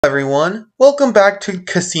Everyone, welcome back to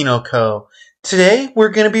Casino Co. Today we're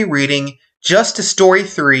going to be reading Just Story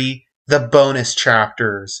 3, the bonus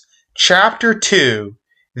chapters. Chapter 2,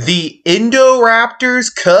 The Indoraptors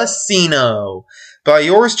Casino, by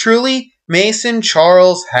yours truly, Mason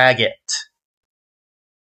Charles Haggett.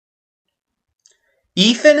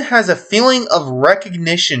 Ethan has a feeling of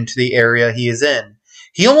recognition to the area he is in.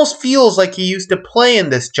 He almost feels like he used to play in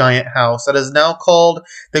this giant house that is now called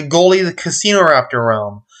the Goalie the Casinoraptor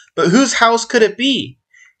realm. But whose house could it be?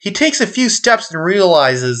 He takes a few steps and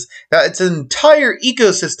realizes that it's an entire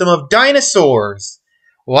ecosystem of dinosaurs.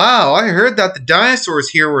 Wow, I heard that the dinosaurs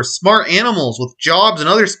here were smart animals with jobs and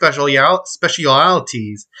other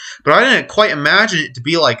specialities, but I didn't quite imagine it to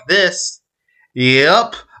be like this.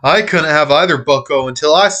 Yep, I couldn't have either, bucko,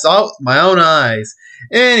 until I saw it with my own eyes.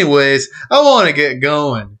 Anyways, I want to get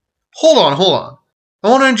going. Hold on. I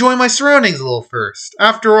want to enjoy my surroundings a little first.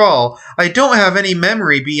 After all, I don't have any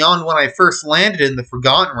memory beyond when I first landed in the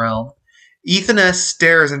Forgotten Realm. Ethan S.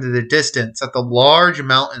 stares into the distance at the large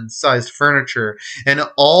mountain-sized furniture and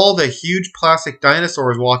all the huge plastic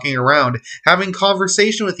dinosaurs walking around, having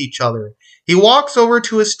conversation with each other. He walks over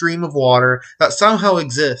to a stream of water that somehow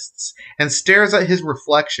exists and stares at his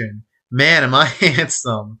reflection. Man, am I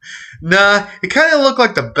handsome. Nah, it kind of looked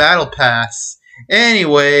like the Battle Pass.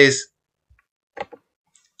 Anyways,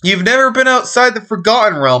 you've never been outside the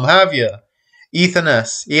Forgotten Realm, have you? Ethan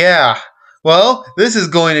S. Yeah. Well, this is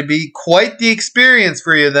going to be quite the experience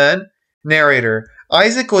for you then. Narrator.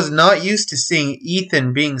 Isaac was not used to seeing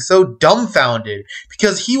Ethan being so dumbfounded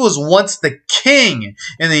because he was once the king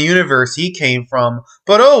in the universe he came from.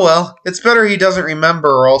 But oh well, it's better he doesn't remember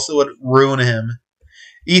or else it would ruin him.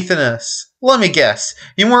 Ethan S. Let me guess.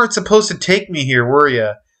 You weren't supposed to take me here, were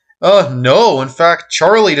you? No. In fact,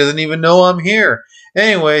 Charlie doesn't even know I'm here.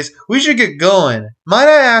 Anyways, we should get going. Might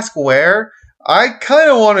I ask where? I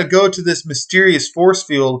kind of want to go to this mysterious force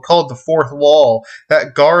field called the Fourth Wall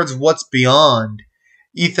that guards what's beyond.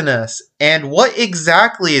 Ethan S. And what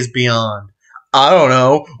exactly is beyond? I don't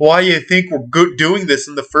know. Why do you think we're doing this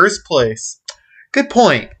in the first place? Good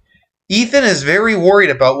point. Ethan is very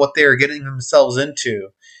worried about what they are getting themselves into.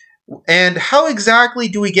 And how exactly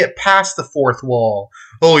do we get past the fourth wall?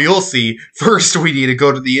 Oh, you'll see. First, we need to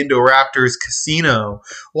go to the Indoraptors Casino.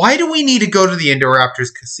 Why do we need to go to the Indoraptors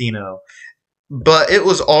Casino? But it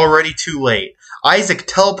was already too late. Isaac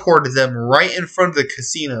teleported them right in front of the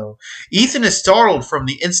casino. Ethan is startled from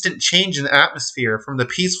the instant change in the atmosphere, from the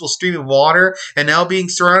peaceful stream of water, and now being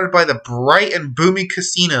surrounded by the bright and booming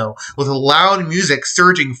casino, with loud music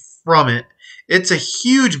surging from it. It's a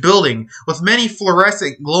huge building, with many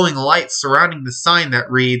fluorescent glowing lights surrounding the sign that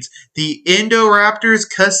reads, The Indoraptors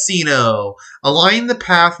Casino. Along the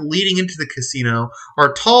path leading into the casino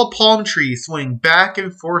are tall palm trees swaying back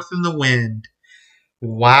and forth in the wind.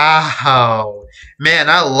 Wow. Man,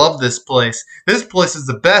 I love this place. This place is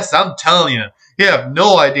the best, I'm telling you. You have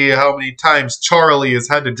no idea how many times Charlie has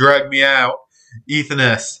had to drag me out. Ethan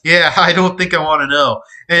S. Yeah, I don't think I want to know.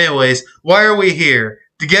 Anyways, why are we here?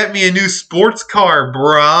 To get me a new sports car,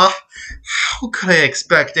 bruh. How could I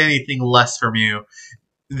expect anything less from you?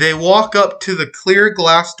 They walk up to the clear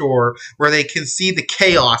glass door where they can see the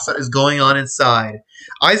chaos that is going on inside.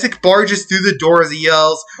 Isaac barges through the door as he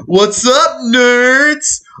yells, "What's up,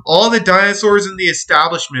 nerds?" All the dinosaurs in the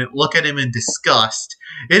establishment look at him in disgust.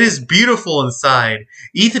 It is beautiful inside.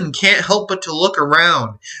 Ethan can't help but to look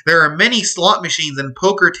around. There are many slot machines and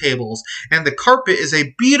poker tables, and the carpet is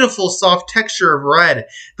a beautiful soft texture of red.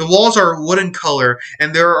 The walls are wooden color,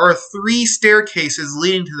 and there are 3 staircases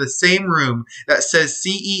leading to the same room that says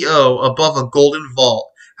CEO above a golden vault.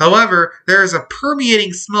 However, there is a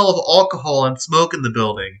permeating smell of alcohol and smoke in the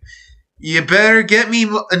building. You better get me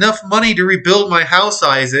enough money to rebuild my house,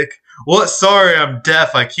 Isaac. What? Sorry, I'm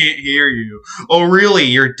deaf. I can't hear you. Oh, really?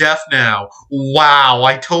 You're deaf now? Wow,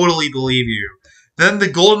 I totally believe you. Then the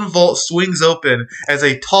golden vault swings open as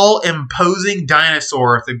a tall, imposing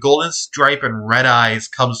dinosaur with a golden stripe and red eyes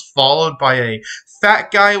comes followed by a fat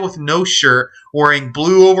guy with no shirt wearing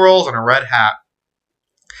blue overalls and a red hat.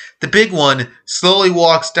 The big one slowly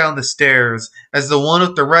walks down the stairs as the one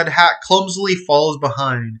with the red hat clumsily follows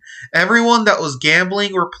behind. Everyone that was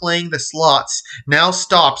gambling or playing the slots now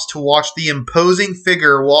stops to watch the imposing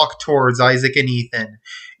figure walk towards Isaac and Ethan.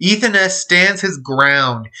 Ethan S. stands his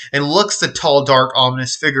ground and looks the tall, dark,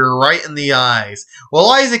 ominous figure right in the eyes,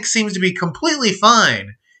 while Isaac seems to be completely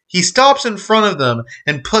fine. He stops in front of them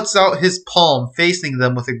and puts out his palm facing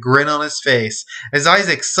them with a grin on his face as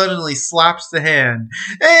Isaac suddenly slaps the hand.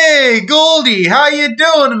 "Hey, Goldie, how you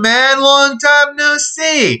doing, man? Long time no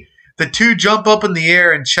see." The two jump up in the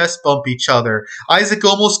air and chest bump each other. Isaac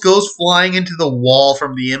almost goes flying into the wall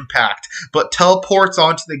from the impact, but teleports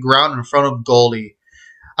onto the ground in front of Goldie.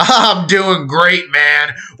 I'm doing great,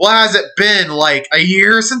 man. What has it been, like a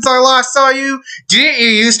year since I last saw you? Didn't you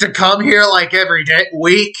used to come here like every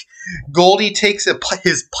week? Goldie takes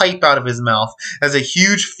his pipe out of his mouth as a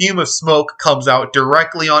huge fume of smoke comes out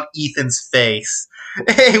directly on Ethan's face.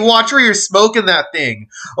 Hey, watch where you're smoking that thing.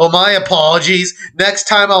 Oh, my apologies. Next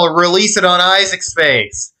time I'll release it on Isaac's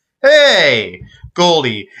face. Hey,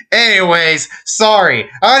 Goldie. Anyways, sorry,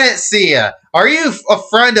 I didn't see ya. Are you a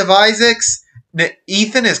friend of Isaac's?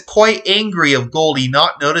 Ethan is quite angry of Goldie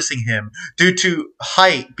not noticing him due to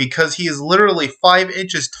height because he is literally 5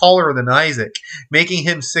 inches taller than Isaac, making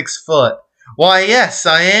him 6 foot. Why, yes,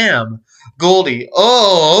 I am. Goldie,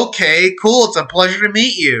 oh, okay, cool, it's a pleasure to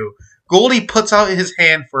meet you. Goldie puts out his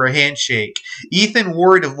hand for a handshake. Ethan,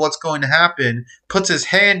 worried of what's going to happen, puts his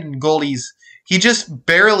hand in Goldie's. He just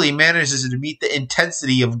barely manages to meet the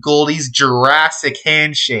intensity of Goldie's Jurassic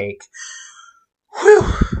handshake.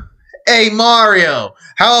 Whew. Hey, Mario,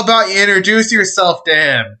 how about you introduce yourself to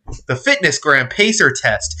him? The FitnessGram Pacer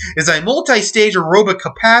test is a multi-stage aerobic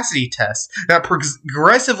capacity test that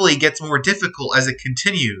progressively gets more difficult as it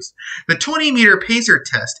continues. The 20-meter Pacer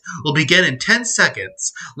test will begin in 10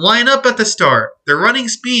 seconds. Line up at the start. The running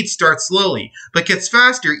speed starts slowly, but gets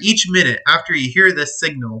faster each minute after you hear this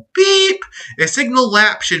signal. Beep! A signal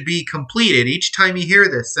lap should be completed each time you hear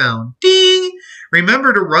this sound. Ding!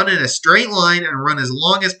 Remember to run in a straight line and run as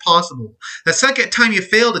long as possible. The second time you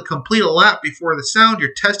fail to complete a lap before the sound,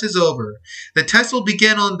 your test is over. The test will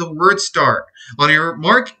begin on the word start. On your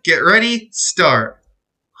mark, get ready, start.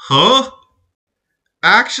 Huh?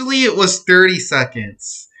 Actually, it was 30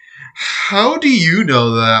 seconds. How do you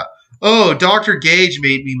know that? Oh, Dr. Gage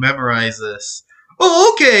made me memorize this.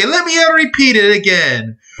 Oh, okay, let me repeat it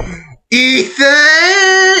again.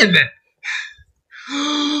 Ethan!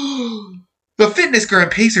 The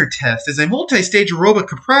FitnessGram Pacer test is a multi-stage aerobic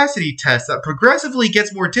capacity test that progressively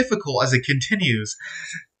gets more difficult as it continues.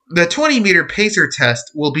 The 20-meter Pacer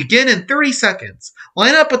test will begin in 30 seconds.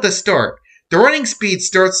 Line up at the start. The running speed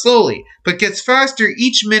starts slowly, but gets faster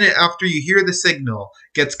each minute after you hear the signal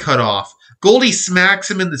gets cut off. Goldie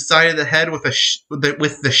smacks him in the side of the head with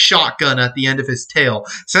the shotgun at the end of his tail,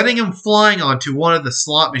 sending him flying onto one of the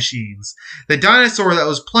slot machines. The dinosaur that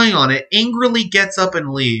was playing on it angrily gets up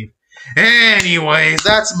and leaves. Anyways,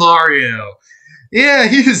 that's Mario. Yeah,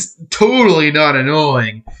 he was totally not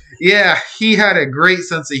annoying. Yeah, he had a great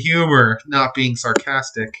sense of humor, not being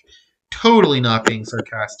sarcastic. Totally not being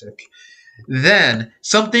sarcastic. Then,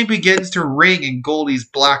 something begins to ring in Goldie's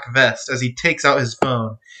black vest as he takes out his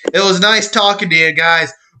phone. It was nice talking to you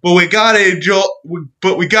guys, but we gotta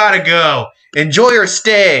go. Enjoy your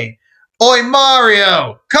stay. Oi,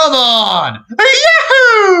 Mario! Come on!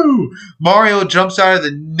 Yahoo! Mario jumps out of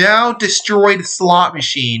the now destroyed slot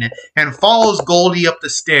machine and follows Goldie up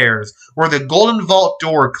the stairs, where the Golden Vault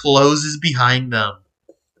door closes behind them.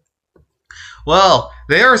 Well,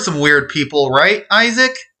 they are some weird people, right,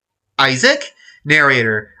 Isaac? Isaac?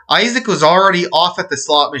 Narrator. Isaac was already off at the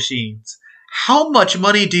slot machines. How much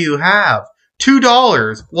money do you have?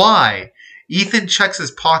 $2. Why? Ethan checks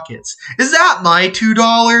his pockets. Is that my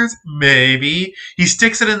 $2? Maybe. He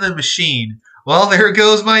sticks it in the machine. Well, there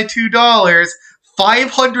goes my $2.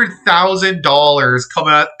 $500,000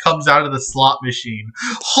 comes out of the slot machine.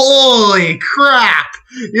 Holy crap!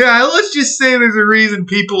 Yeah, let's just say there's a reason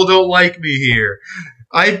people don't like me here.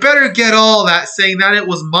 I better get all that saying that it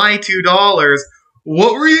was my $2.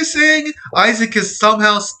 What were you saying? Isaac is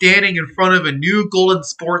somehow standing in front of a new golden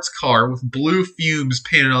sports car with blue fumes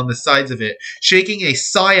painted on the sides of it, shaking a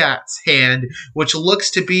Sayat's hand, which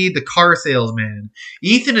looks to be the car salesman.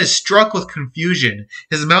 Ethan is struck with confusion.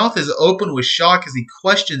 His mouth is open with shock as he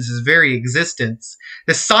questions his very existence.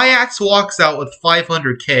 The Sayat's walks out with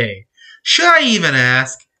 $500K. Should I even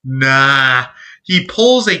ask? Nah. He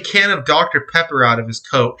pulls a can of Dr. Pepper out of his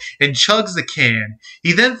coat and chugs the can.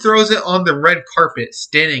 He then throws it on the red carpet,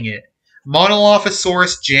 staining it.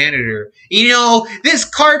 Monolophosaurus janitor. You know, this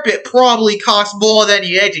carpet probably costs more than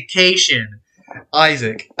your education.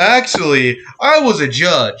 Isaac. Actually, I was a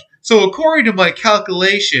judge, so according to my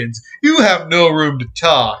calculations, you have no room to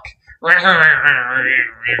talk.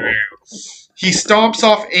 He stomps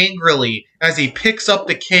off angrily as he picks up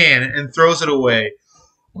the can and throws it away.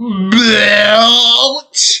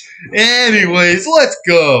 Anyways, let's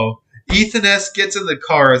go. Ethan S. gets in the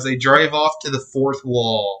car as they drive off to the fourth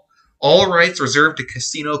wall. All rights reserved to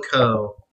Casino Co.